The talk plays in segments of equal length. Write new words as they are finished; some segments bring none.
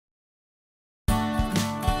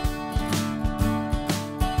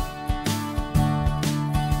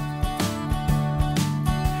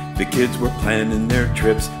The kids were planning their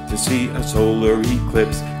trips to see a solar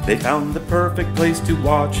eclipse. They found the perfect place to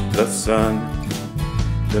watch the sun.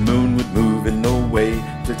 The moon would move in no way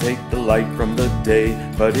to take the light from the day,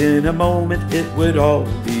 but in a moment it would all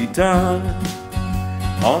be done.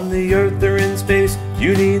 On the earth or in space,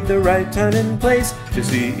 you need the right time and place to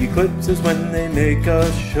see eclipses when they make a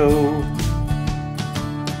show.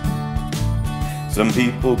 Some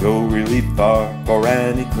people go really far for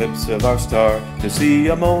an eclipse of our star to see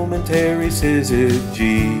a momentary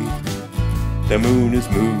syzygy. The moon is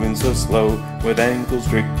moving so slow, with angles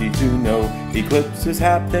tricky to know. Eclipses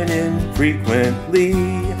happen infrequently.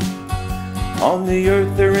 On the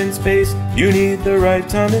earth or in space, you need the right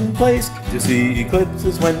time and place to see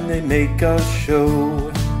eclipses when they make a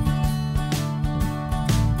show.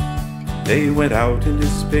 They went out into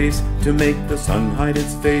space to make the sun hide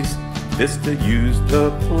its face. Vista used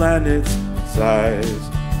the planet's size.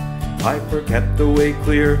 Piper kept the way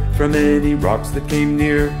clear from any rocks that came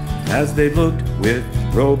near as they looked with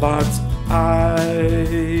robots'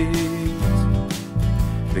 eyes.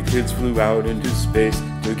 The kids flew out into space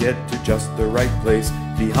to get to just the right place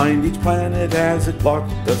behind each planet as it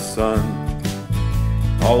blocked the sun.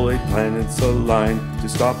 All 8 planets aligned to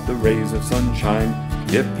stop the rays of sunshine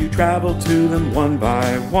if you travel to them one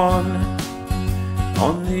by one.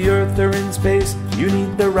 On the earth or in space, you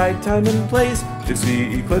need the right time and place to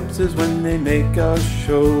see eclipses when they make a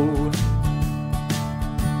show.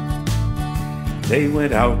 They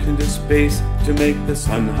went out into space to make the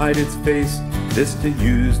sun hide its face. Vista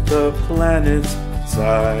used the planet's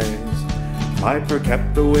size. Piper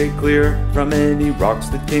kept the way clear from any rocks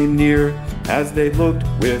that came near as they looked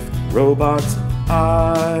with robots'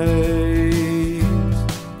 eyes.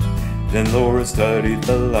 Then Laura studied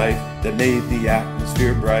the light that made the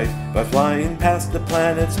atmosphere bright by flying past the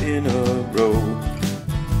planets in a row.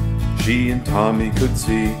 She and Tommy could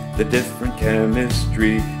see the different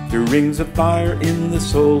chemistry through rings of fire in the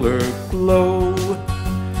solar glow.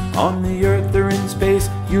 On the earth or in space,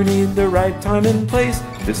 you need the right time and place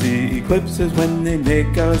to see eclipses when they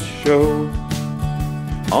make a show.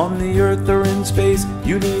 On the earth or in space,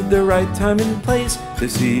 you need the right time and place to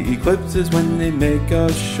see eclipses when they make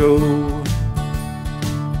a show.